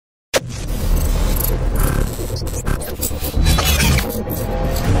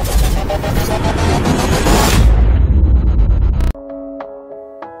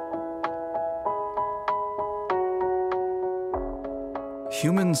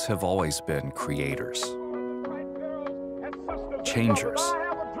Humans have always been creators, changers.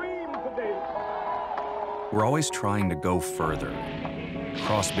 We're always trying to go further,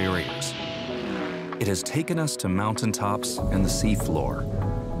 cross barriers. It has taken us to mountaintops and the seafloor,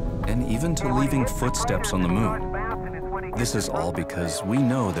 and even to leaving footsteps on the moon. This is all because we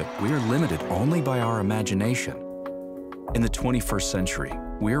know that we are limited only by our imagination. In the 21st century,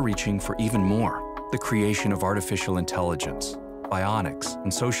 we are reaching for even more. The creation of artificial intelligence, bionics,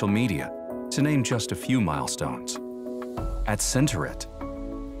 and social media, to name just a few milestones. At Sinterit,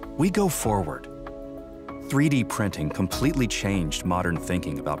 we go forward. 3D printing completely changed modern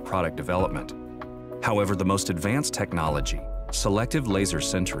thinking about product development. However, the most advanced technology, selective laser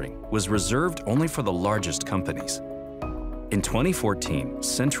sintering, was reserved only for the largest companies. In 2014,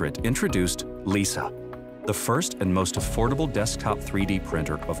 Sinterit introduced Lisa, the first and most affordable desktop 3D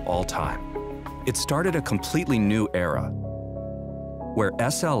printer of all time. It started a completely new era, where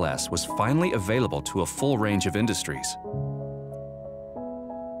SLS was finally available to a full range of industries.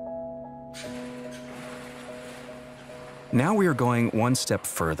 Now we are going one step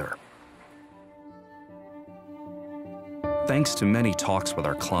further. Thanks to many talks with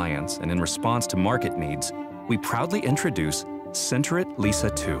our clients and in response to market needs, we proudly introduce Sinterit Lisa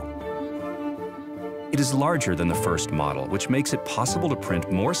 2. It is larger than the first model, which makes it possible to print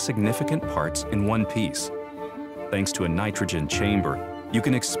more significant parts in one piece. Thanks to a nitrogen chamber, you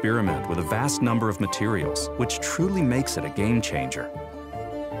can experiment with a vast number of materials, which truly makes it a game changer.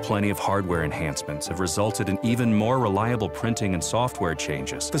 Plenty of hardware enhancements have resulted in even more reliable printing and software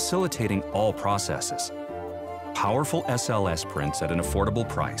changes, facilitating all processes. Powerful SLS prints at an affordable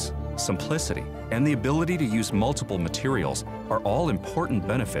price, simplicity, and the ability to use multiple materials are all important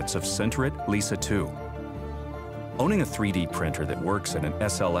benefits of Sinterit Lisa 2. Owning a 3D printer that works in an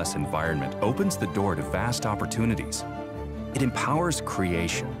SLS environment opens the door to vast opportunities. It empowers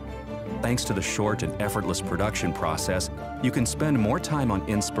creation. Thanks to the short and effortless production process, you can spend more time on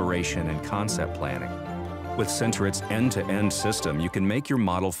inspiration and concept planning. With Sinterit's end-to-end system, you can make your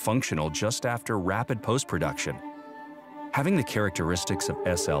model functional just after rapid post-production. Having the characteristics of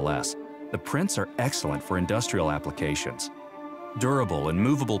SLS, the prints are excellent for industrial applications. Durable and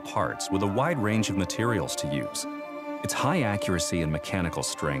movable parts with a wide range of materials to use. Its high accuracy and mechanical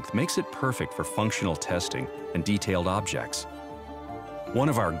strength makes it perfect for functional testing and detailed objects. One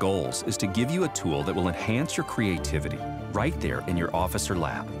of our goals is to give you a tool that will enhance your creativity right there in your office or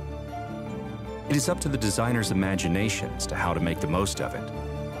lab. It is up to the designer's imagination as to how to make the most of it.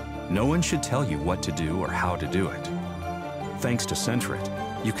 No one should tell you what to do or how to do it. Thanks to Sinterit,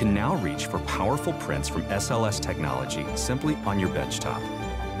 you can now reach for powerful prints from SLS technology simply on your benchtop.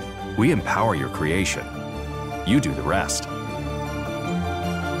 We empower your creation. You do the rest.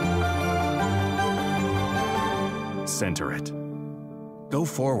 Sinterit. Go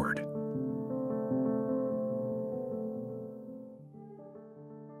forward.